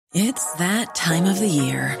It's that time of the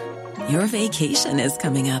year. Your vacation is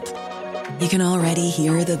coming up. You can already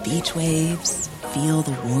hear the beach waves, feel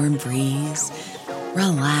the warm breeze,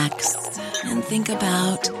 relax, and think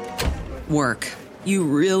about work. You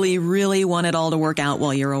really, really want it all to work out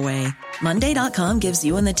while you're away. Monday.com gives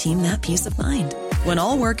you and the team that peace of mind. When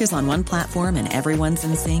all work is on one platform and everyone's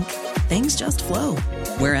in sync, things just flow.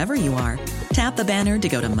 Wherever you are, tap the banner to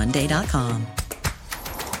go to Monday.com.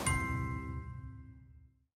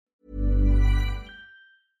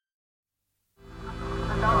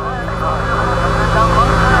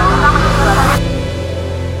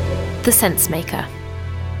 The Sense Maker.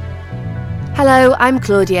 Hello, I'm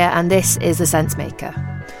Claudia and this is The Sense Maker.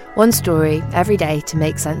 One story every day to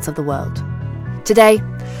make sense of the world. Today,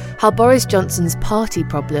 how Boris Johnson's party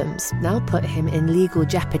problems now put him in legal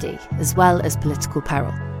jeopardy as well as political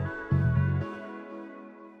peril.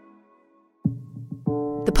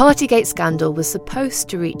 The Partygate scandal was supposed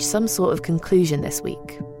to reach some sort of conclusion this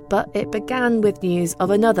week, but it began with news of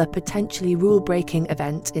another potentially rule-breaking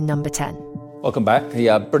event in Number 10. Welcome back.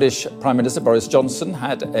 The British Prime Minister Boris Johnson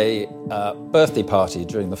had a birthday party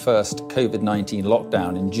during the first COVID-19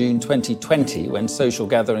 lockdown in June 2020 when social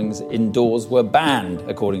gatherings indoors were banned,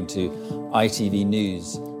 according to ITV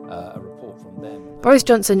News, a report from them. Boris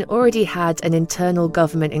Johnson already had an internal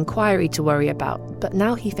government inquiry to worry about, but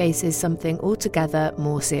now he faces something altogether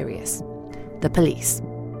more serious. The police.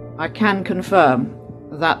 I can confirm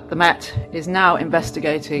that the Met is now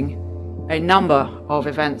investigating a number of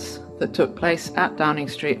events that took place at Downing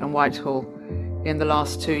Street and Whitehall in the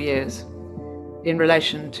last 2 years in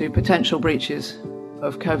relation to potential breaches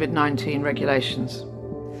of COVID-19 regulations.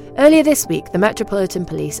 Earlier this week, the Metropolitan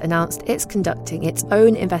Police announced it's conducting its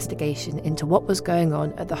own investigation into what was going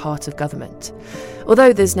on at the heart of government.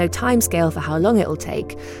 Although there's no timescale for how long it'll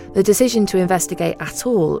take, the decision to investigate at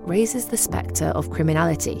all raises the spectre of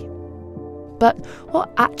criminality. But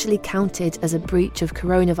what actually counted as a breach of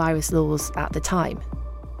coronavirus laws at the time?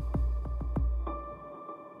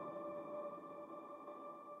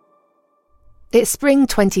 It's spring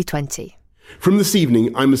 2020. From this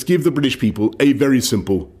evening, I must give the British people a very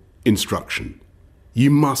simple instruction. You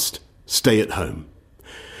must stay at home.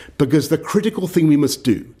 Because the critical thing we must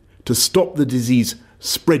do to stop the disease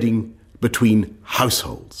spreading between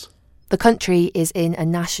households. The country is in a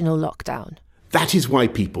national lockdown. That is why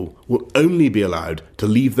people will only be allowed to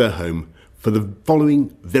leave their home for the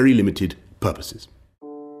following very limited purposes.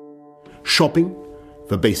 Shopping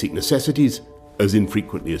for basic necessities as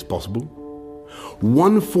infrequently as possible.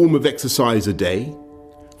 One form of exercise a day,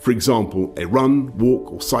 for example, a run, walk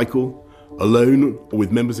or cycle, alone or with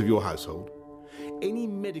members of your household. Any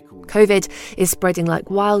medical... COVID is spreading like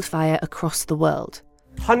wildfire across the world.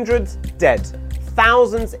 Hundreds dead,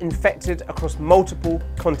 thousands infected across multiple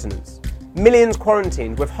continents. Millions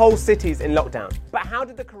quarantined with whole cities in lockdown. But how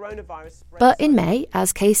did the coronavirus spread? But in May,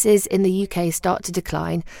 as cases in the UK start to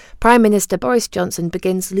decline, Prime Minister Boris Johnson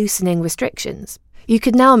begins loosening restrictions. You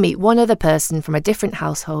could now meet one other person from a different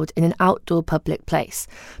household in an outdoor public place,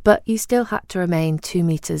 but you still had to remain 2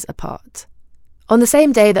 metres apart. On the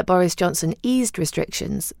same day that Boris Johnson eased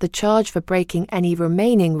restrictions, the charge for breaking any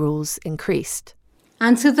remaining rules increased.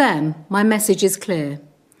 And to them, my message is clear.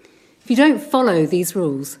 If you don't follow these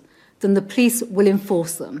rules, then the police will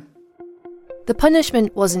enforce them. The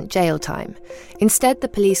punishment wasn't jail time. Instead, the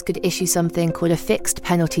police could issue something called a fixed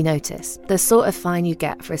penalty notice, the sort of fine you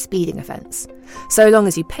get for a speeding offence. So long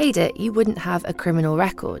as you paid it, you wouldn't have a criminal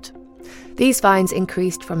record. These fines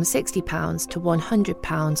increased from £60 to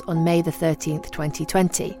 £100 on May the 13th,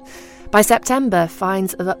 2020. By September,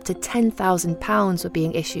 fines of up to £10,000 were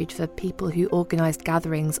being issued for people who organised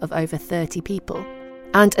gatherings of over 30 people.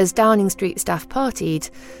 And as Downing Street staff partied,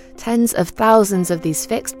 tens of thousands of these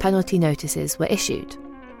fixed penalty notices were issued.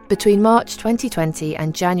 Between March 2020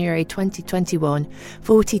 and January 2021,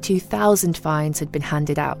 42,000 fines had been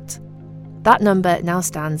handed out. That number now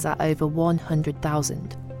stands at over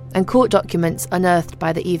 100,000. And court documents unearthed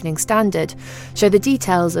by the Evening Standard show the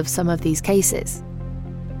details of some of these cases.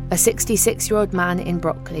 A 66-year-old man in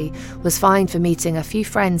Brockley was fined for meeting a few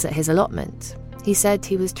friends at his allotment. He said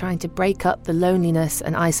he was trying to break up the loneliness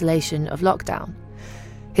and isolation of lockdown.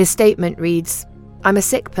 His statement reads, "I'm a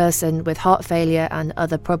sick person with heart failure and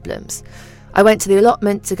other problems. I went to the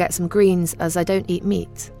allotment to get some greens as I don't eat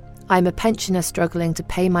meat. I'm a pensioner struggling to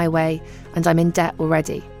pay my way and I'm in debt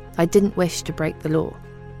already. I didn't wish to break the law."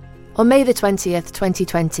 On May the 20th,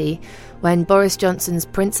 2020, when Boris Johnson's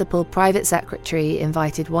principal private secretary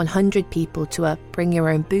invited 100 people to a bring your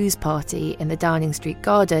own booze party in the Downing Street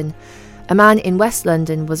garden, a man in West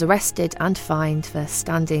London was arrested and fined for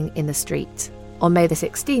standing in the street. On May the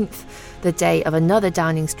 16th, the day of another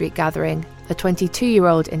Downing Street gathering, a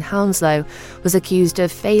 22-year-old in Hounslow was accused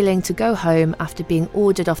of failing to go home after being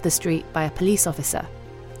ordered off the street by a police officer.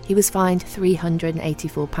 He was fined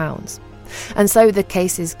 £384. And so the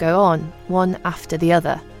cases go on, one after the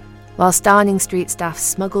other, whilst Downing Street staff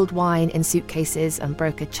smuggled wine in suitcases and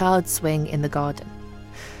broke a child's swing in the garden.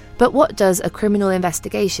 But what does a criminal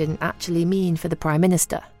investigation actually mean for the Prime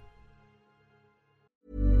Minister?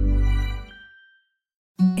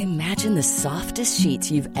 Imagine the softest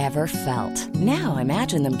sheets you've ever felt. Now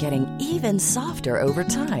imagine them getting even softer over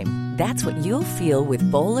time. That's what you'll feel with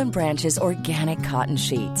Boll & Branch's organic cotton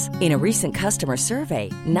sheets. In a recent customer survey,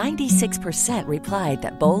 96% replied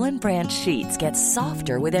that Boll & Branch sheets get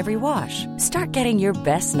softer with every wash. Start getting your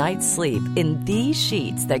best night's sleep in these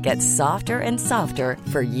sheets that get softer and softer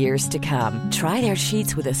for years to come. Try their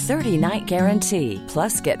sheets with a 30-night guarantee.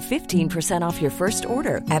 Plus, get 15% off your first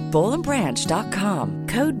order at bollandbranch.com.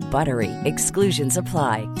 Code BUTTERY. Exclusions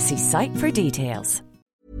apply. See site for details.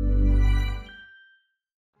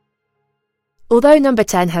 Although Number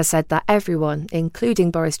 10 has said that everyone, including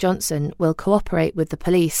Boris Johnson, will cooperate with the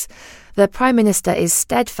police, the Prime Minister is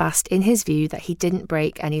steadfast in his view that he didn't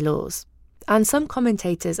break any laws. And some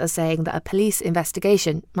commentators are saying that a police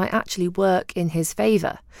investigation might actually work in his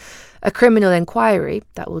favour. A criminal inquiry,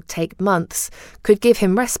 that will take months, could give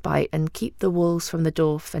him respite and keep the wolves from the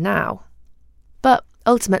door for now. But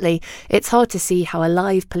ultimately, it's hard to see how a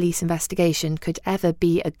live police investigation could ever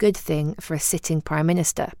be a good thing for a sitting Prime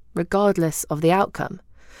Minister, regardless of the outcome.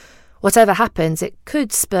 Whatever happens, it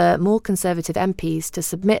could spur more Conservative MPs to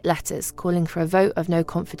submit letters calling for a vote of no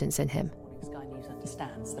confidence in him. Sky News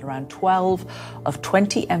understands that around 12 of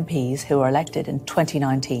 20 MPs who were elected in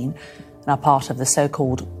 2019 and are part of the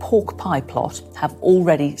so-called pork pie plot have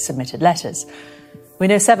already submitted letters. We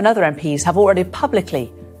know 7 other MPs have already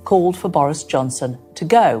publicly called for Boris Johnson to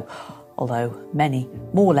go, although many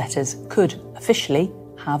more letters could officially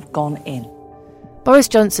have gone in. Boris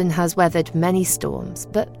Johnson has weathered many storms,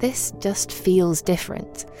 but this just feels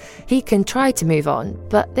different. He can try to move on,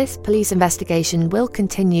 but this police investigation will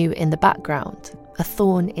continue in the background, a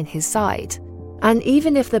thorn in his side. And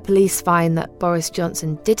even if the police find that Boris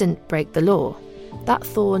Johnson didn't break the law, that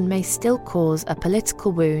thorn may still cause a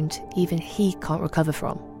political wound even he can't recover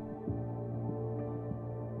from.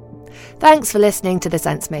 Thanks for listening to The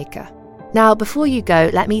Sensemaker. Now, before you go,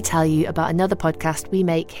 let me tell you about another podcast we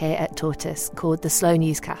make here at Tortoise called The Slow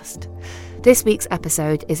Newscast. This week's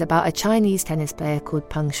episode is about a Chinese tennis player called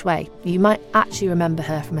Peng Shuai. You might actually remember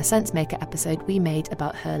her from a Sensemaker episode we made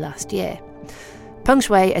about her last year. Peng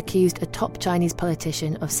Shuai accused a top Chinese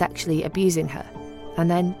politician of sexually abusing her, and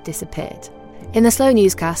then disappeared. In the Slow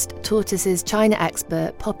Newscast, Tortoise's China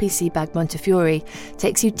expert Poppy Sebag Montefiore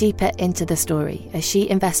takes you deeper into the story as she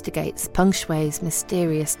investigates Peng Shuai's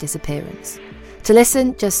mysterious disappearance. To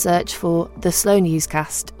listen, just search for The Slow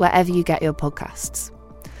Newscast wherever you get your podcasts.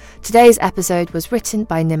 Today's episode was written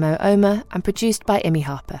by Nimo Omer and produced by Imi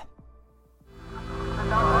Harper.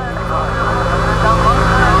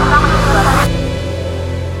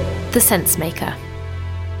 The Sensemaker.